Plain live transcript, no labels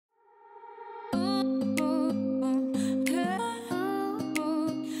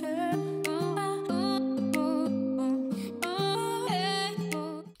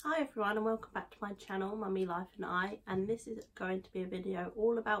everyone and welcome back to my channel, Mummy Life and I, and this is going to be a video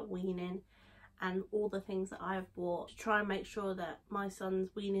all about weaning and all the things that I have bought to try and make sure that my son's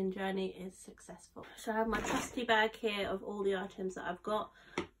weaning journey is successful. So I have my trusty bag here of all the items that I've got.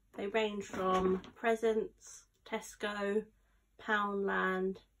 They range from presents, Tesco,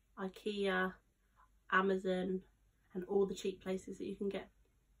 Poundland, IKEA, Amazon, and all the cheap places that you can get.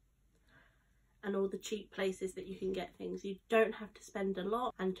 Things. You don't have to spend a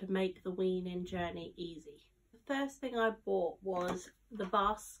lot and to make the weaning journey easy. The first thing I bought was the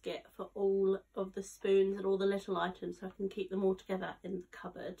basket for all of the spoons and all the little items so I can keep them all together in the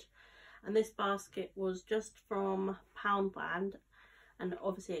cupboard. And this basket was just from Poundland, and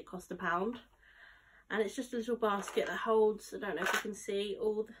obviously it cost £1. And it's just a little basket that holds, I don't know if you can see,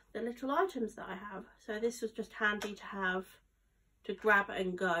 all the little items that I have. So this was just handy to have, to grab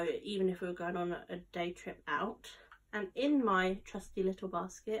and go, even if we were going on a day trip out. And in my trusty little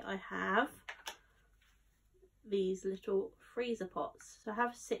basket I have these little freezer pots. So I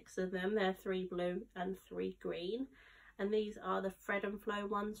have 6 of them. They're 3 blue and 3 green, and these are the Thread and Flow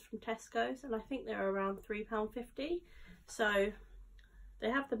ones from Tesco's, and I think they're around £3.50. So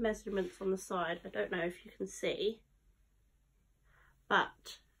they have the measurements on the side. I don't know if you can see,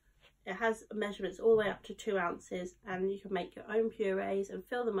 but it has measurements all the way up to 2 ounces, and you can make your own purees and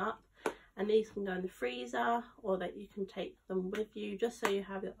fill them up, and these can go in the freezer, or that you can take them with you just so you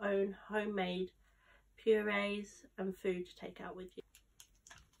have your own homemade purees and food to take out with you.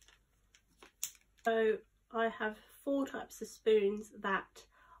 So I have 4 types of spoons that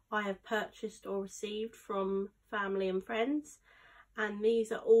I have purchased or received from family and friends, and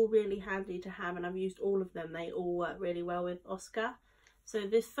these are all really handy to have, and I've used all of them. They all work really well with Oscar. So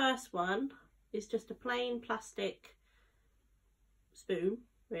this first one is just a plain plastic spoon,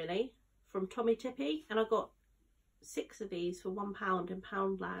 really, from Tommy Tippy, and I got 6 of these for £1 in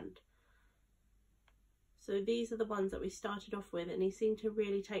Poundland. So these are the ones that we started off with, and he seemed to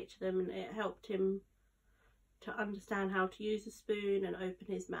really take to them, and it helped him to understand how to use a spoon and open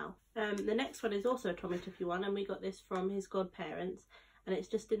his mouth. The next one is also a Tommy Tippy one, and we got this from his godparents, and it's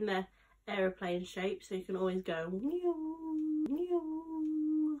just in the aeroplane shape, so you can always go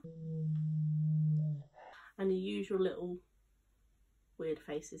and the usual little weird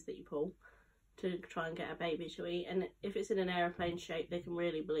faces that you pull to try and get a baby to eat. And if it's in an aeroplane shape, they can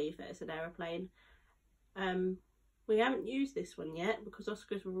really believe that it's an aeroplane. We haven't used this one yet because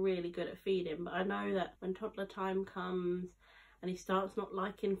Oscar's really good at feeding, but I know that when toddler time comes and he starts not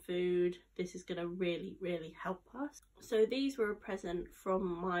liking food, this is going to really help us. So these were a present from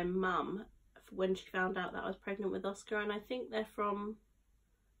my mum when she found out that I was pregnant with Oscar, and I think they're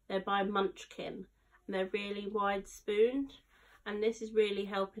by Munchkin, and they're really wide spooned, and this is really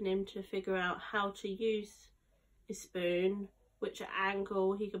helping him to figure out how to use his spoon, which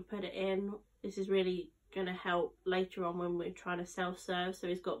angle he can put it in. This is really going to help later on when we're trying to self-serve, so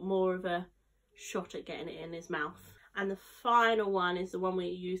he's got more of a shot at getting it in his mouth. And the final one is the one we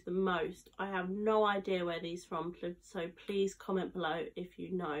use the most. I have no idea where these from, so please comment below if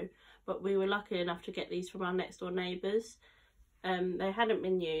you know, but we were lucky enough to get these from our next door neighbours. They hadn't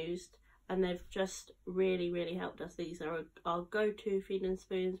been used, and they've just really helped us. These are our go-to feeding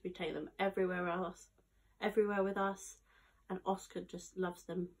spoons. We take them everywhere with us, and Oscar just loves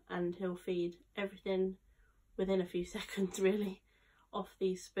them, and he'll feed everything within a few seconds really off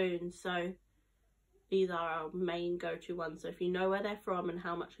these spoons. So these are our main go-to ones, so if you know where they're from and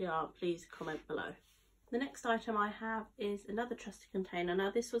how much they are, please comment below. The next item I have is another trusty container.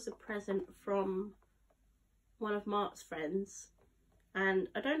 Now this was a present from one of Mark's friends, and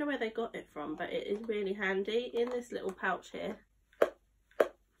I don't know where they got it from, but it is really handy. In this little pouch here,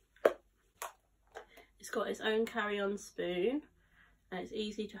 it's got its own carry-on spoon, and it's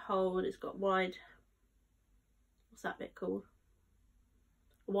easy to hold. It's got wide, what's that bit called?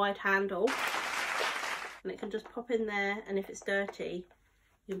 A wide handle, and it can just pop in there, and if it's dirty,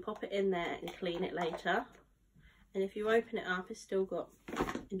 you can pop it in there and clean it later. And if you open it up, it's still got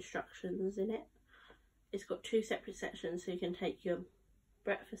instructions in it. It's got 2 separate sections, so you can take your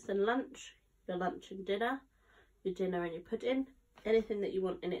breakfast and lunch, your lunch and dinner, your dinner and your pudding, anything that you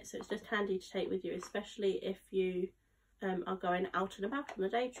want in it. So it's just handy to take with you, especially if you are going out and about on a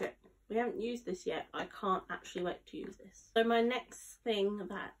day trip. We haven't used this yet. I can't actually wait to use this. So my next thing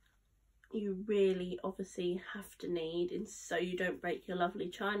that you really obviously have to need, and so you don't break your lovely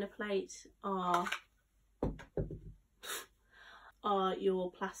china plates, are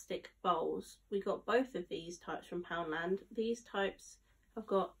your plastic bowls. We got both of these types from Poundland. These types have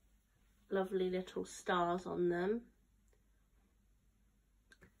got lovely little stars on them,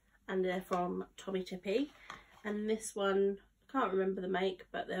 and they're from Tommy Tippy. And this one can't remember the make,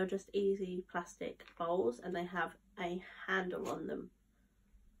 but they're just easy plastic bowls and they have a handle on them.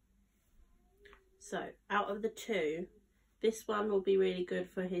 So out of the two, this one will be really good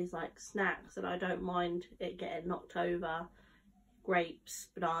for his like snacks, and I don't mind it getting knocked over. Grapes,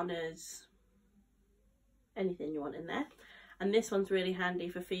 bananas, anything you want in there. And this one's really handy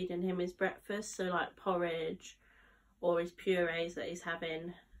for feeding him his breakfast, so like porridge or his purees that he's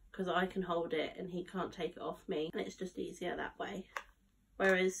having, because I can hold it and he can't take it off me, and it's just easier that way.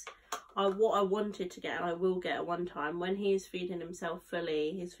 Whereas what I wanted to get, and I will get at one time, when he is feeding himself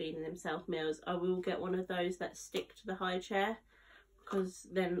fully, he's feeding himself meals, I will get one of those that stick to the high chair, because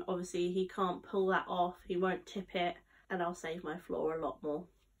then obviously he can't pull that off, he won't tip it, and I'll save my floor a lot more.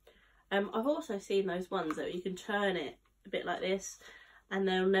 I've also seen those ones that you can turn it a bit like this and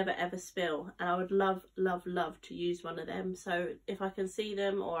they'll never ever spill, and I would love to use one of them. So if I can see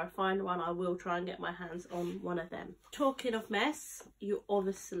them or I find one, I will try and get my hands on one of them. Talking of mess, you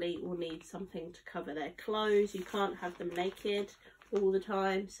obviously will need something to cover their clothes. You can't have them naked all the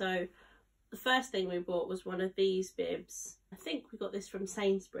time. So the first thing we bought was one of these bibs. I think we got this from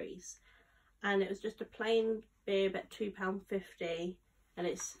Sainsbury's, and it was just a plain bib at £2.50, and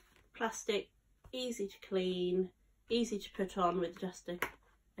it's plastic, easy to clean, easy to put on with just a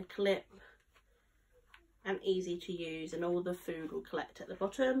clip, and easy to use, and all the food will collect at the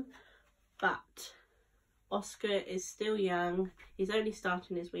bottom. But Oscar is still young, he's only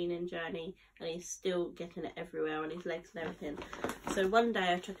starting his weaning journey, and he's still getting it everywhere on his legs and everything. So one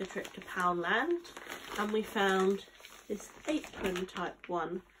day I took a trip to Poundland and we found this apron type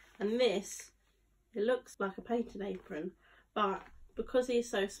one, and this, it looks like a painted apron, but because he's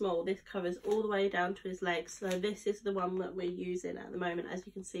so small, this covers all the way down to his legs. So this is the one that we're using at the moment, as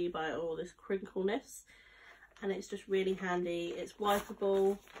you can see by all this crinkleness, and it's just really handy. It's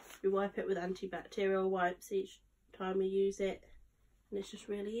wipeable, we wipe it with antibacterial wipes each time we use it, and it's just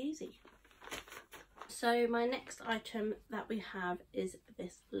really easy. So my next item that we have is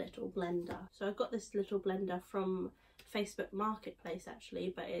this little blender. So I got this little blender from Facebook Marketplace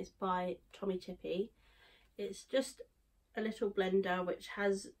actually, but it's by Tommy Tippy. It's just a little blender which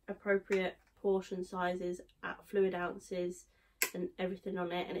has appropriate portion sizes, fluid ounces and everything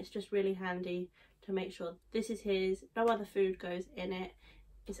on it, and it's just really handy to make sure this is his, no other food goes in it,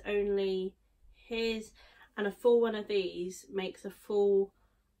 it's only his. And a full one of these makes a full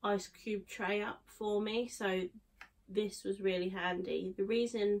ice cube tray up for me, so this was really handy. The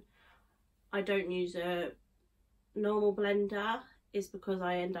reason I don't use a normal blender is because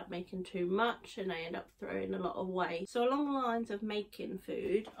I end up making too much and I end up throwing a lot away. So along the lines of making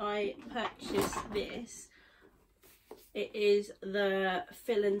food, I purchased this. It is the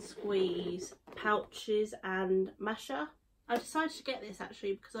Fill and Squeeze pouches and masher. I decided to get this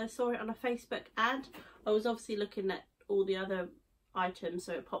actually because I saw it on a Facebook ad. I was obviously looking at all the other items,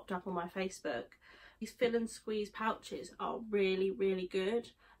 so it popped up on my Facebook. These Fill and Squeeze pouches are really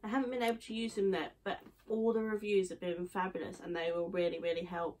good. I haven't been able to use them yet, but all the reviews have been fabulous and they will really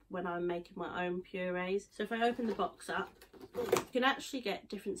help when I'm making my own purees. So if I open the box up, you can actually get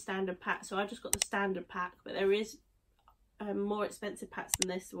different standard packs. So I just got the standard pack, but there is more expensive packs than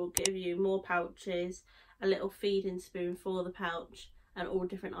this. Will give you more pouches, a little feeding spoon for the pouch, and all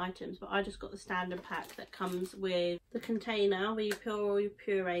different items. But I just got the standard pack that comes with the container where you pour all your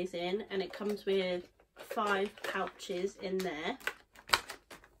purees in, and it comes with 5 pouches in there.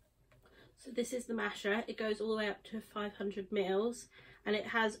 So this is the masher. It goes all the way up to 500 mils, and it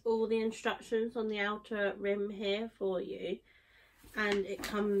has all the instructions on the outer rim here for you, and it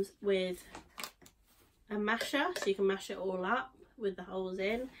comes with a masher so you can mash it all up with the holes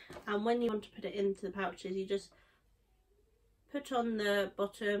in. And when you want to put it into the pouches, you just put on the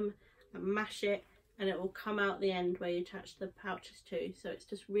bottom and mash it, and it will come out the end where you attach the pouches to. So it's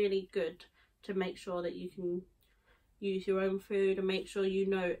just really good to make sure that you can use your own food and make sure you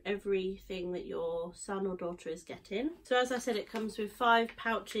know everything that your son or daughter is getting. So as I said, it comes with 5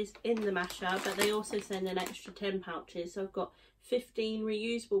 pouches in the masher, but they also send an extra 10 pouches. So I've got 15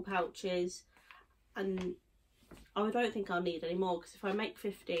 reusable pouches, and I don't think I'll need any more, because if I make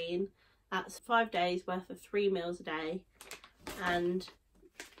 15, that's 5 days worth of 3 meals a day, and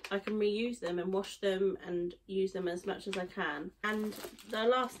I can reuse them and wash them and use them as much as I can. And the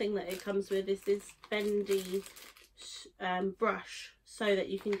last thing that it comes with is this bendy brush, so that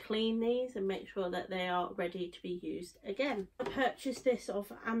you can clean these and make sure that they are ready to be used again. I purchased this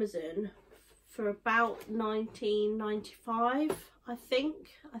off Amazon for about £19.95, I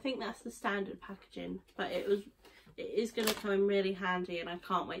think that's the standard packaging, but it is going to come in really handy and I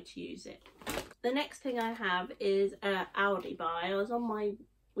can't wait to use it. The next thing I have is Aldi buy. I was on my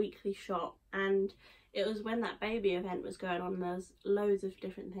weekly shop and It was when that baby event was going on. There was loads of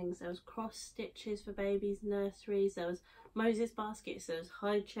different things. There was cross stitches for babies, nurseries, there was Moses baskets, there was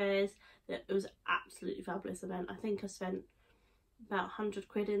high chairs. It was absolutely fabulous event. I think I spent about 100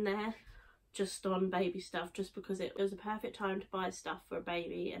 quid in there just on baby stuff, just because it was a perfect time to buy stuff for a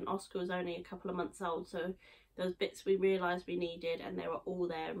baby, and Oscar was only a couple of months old, so there was bits we realised we needed and they were all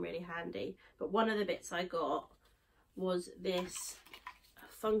there and really handy. But one of the bits I got was this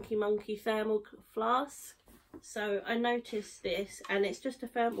Funky Monkey thermal flask. So I noticed this, and it's just a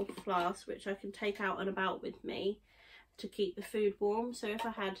thermal flask which I can take out and about with me to keep the food warm. So if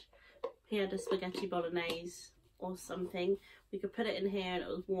he had a spaghetti bolognese or something, we could put it in here and it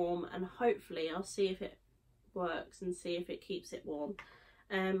was warm, and hopefully I'll see if it works and see if it keeps it warm.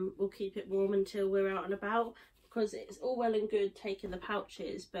 We'll keep it warm until we're out and about, because it's all well and good taking the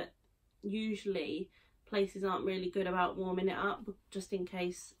pouches, but usually places aren't really good about warming it up, just in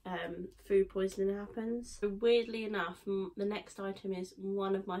case food poisoning happens. So weirdly enough, the next item is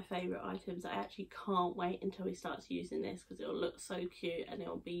one of my favourite items. I actually can't wait until he starts using this, because it'll look so cute and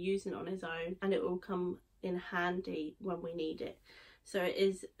it'll be using it on his own, and it will come in handy when we need it. So it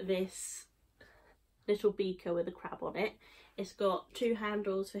is this little beaker with a crab on it. It's got 2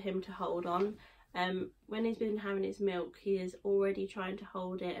 handles for him to hold on. When he's been having his milk, he is already trying to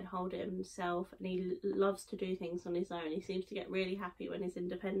hold it and hold it himself, and he loves to do things on his own. He seems to get really happy when he's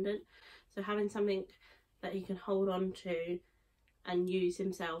independent, so having something that he can hold on to and use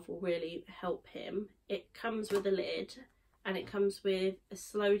himself will really help him. It comes with a lid, and it comes with a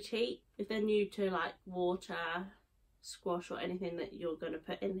slow teat. If they're new to like water, squash or anything that you're going to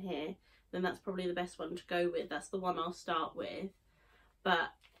put in here, then that's probably the best one to go with. That's the one I'll start with. But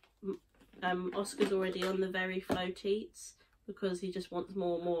Oscar's already on the very flow teats because he just wants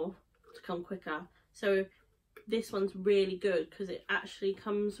more and more to come quicker. So this one's really good because it actually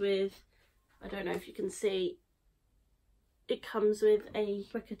comes with, I don't know if you can see, it comes with a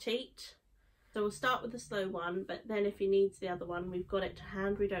quicker teat. So we'll start with the slow one, but then if he needs the other one, we've got it to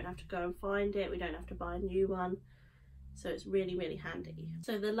hand. We don't have to go and find it. We don't have to buy a new one. So it's really, really handy.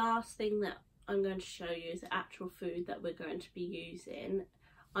 So the last thing that I'm going to show you is the actual food that we're going to be using.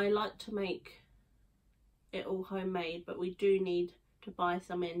 I like to make it all homemade, but we do need to buy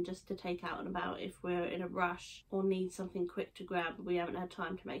some in just to take out and about if we're in a rush or need something quick to grab. We haven't had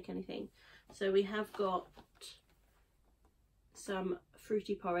time to make anything. So we have got some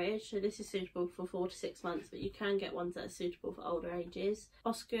fruity porridge. So this is suitable for 4 to 6 months, but you can get ones that are suitable for older ages.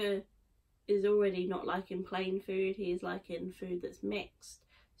 Oscar is already not liking plain food. He is liking food that's mixed.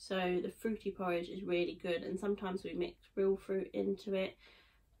 So the fruity porridge is really good, and sometimes we mix real fruit into it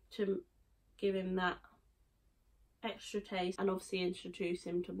to give him that extra taste and obviously introduce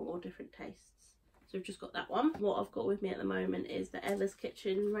him to more different tastes. So we've just got that one. What I've got with me at the moment is the Ella's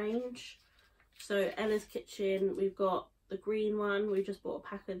Kitchen range. So Ella's Kitchen, we've got the green one. We've just bought a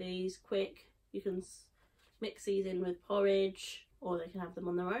pack of these quick. You can mix these in with porridge, or they can have them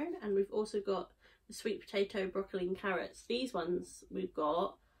on their own. And we've also got the sweet potato, broccoli and carrots. These ones we've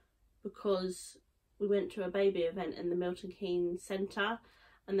got because we went to a baby event in the Milton Keynes Centre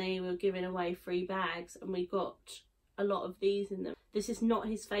and they were giving away free bags, and we got a lot of these in them. This is not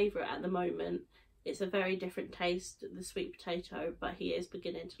his favourite at the moment. It's a very different taste, the sweet potato, but he is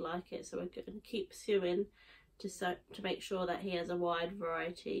beginning to like it. So we're going to keep pursuing to make sure that he has a wide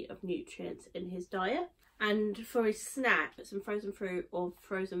variety of nutrients in his diet. And for his snack, put some frozen fruit or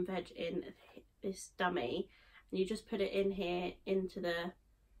frozen veg in this dummy, and you just put it in here into the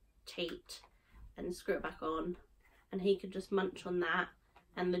teat and screw it back on, and he can just munch on that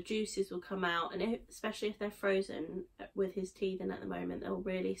and the juices will come out. And especially if they're frozen with his teething at the moment, they'll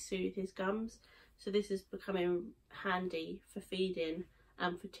really soothe his gums. So this is becoming handy for feeding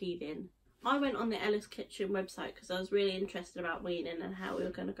and for teething. I went on the Ella's Kitchen website because I was really interested about weaning and how we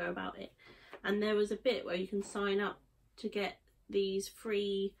were going to go about it. And there was a bit where you can sign up to get these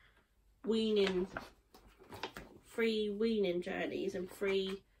free weaning journeys and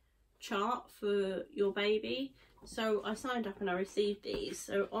free chart for your baby. So I signed up and I received these.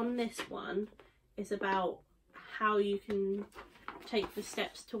 So on this one, it's about how you can take the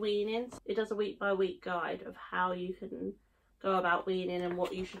steps to weaning. It does a week by week guide of how you can go about weaning and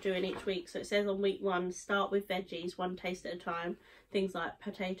what you should do in each week. So it says on week 1, start with veggies, 1 taste at a time, things like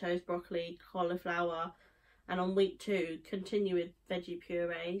potatoes, broccoli, cauliflower. And on week 2, continue with veggie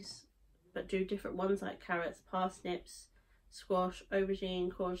purees, but do different ones like carrots, parsnips, squash,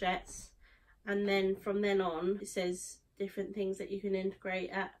 aubergine, courgettes. And then from then on, it says different things that you can integrate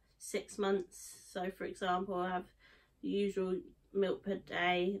at 6 months. So for example, have the usual milk per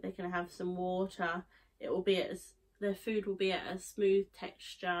day. They can have some water. It will be at their food will be at a smooth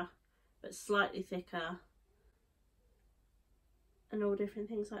texture but slightly thicker, and all different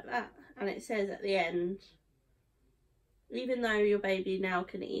things like that. And it says at the end, even though your baby now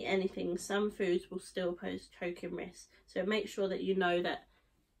can eat anything, some foods will still pose choking risks. So make sure that you know that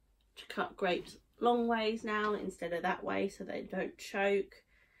to cut grapes long ways now instead of that way so they don't choke,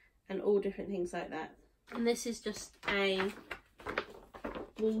 and all different things like that. And this is just a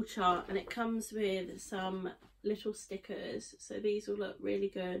wall chart, and it comes with some little stickers. So these will look really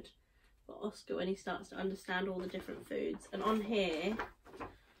good for Oscar when he starts to understand all the different foods. And on here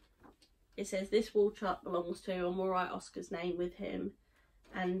it says this wall chart belongs to, and we'll write Oscar's name with him,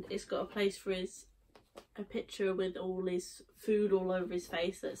 and it's got a place for a picture with all his food all over his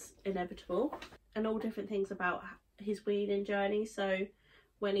face that's inevitable, and all different things about his weaning journey. So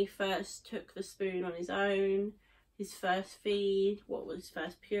when he first took the spoon on his own, his first feed, what his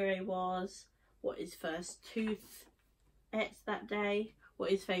first puree was, what his first tooth ate that day,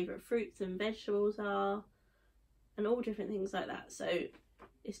 what his favourite fruits and vegetables are, and all different things like that. So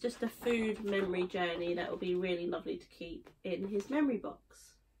it's just a food memory journey that will be really lovely to keep in his memory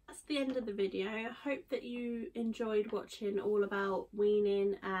box. That's the end of the video. I hope that you enjoyed watching all about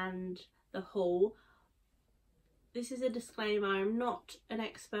weaning and the haul. This is a disclaimer, I'm not an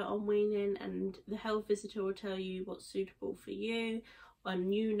expert on weaning, and the health visitor will tell you what's suitable for you,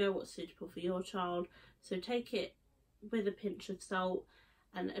 and you know what's suitable for your child. So take it with a pinch of salt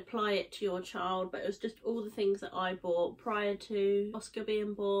and apply it to your child. But it was just all the things that I bought prior to Oscar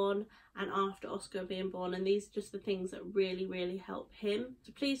being born and after Oscar being born, and these are just the things that really help him.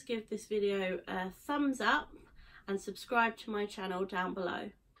 So please give this video a thumbs up and subscribe to my channel down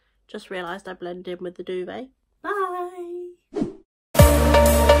below. Just realised I blended in with the duvet. Bye!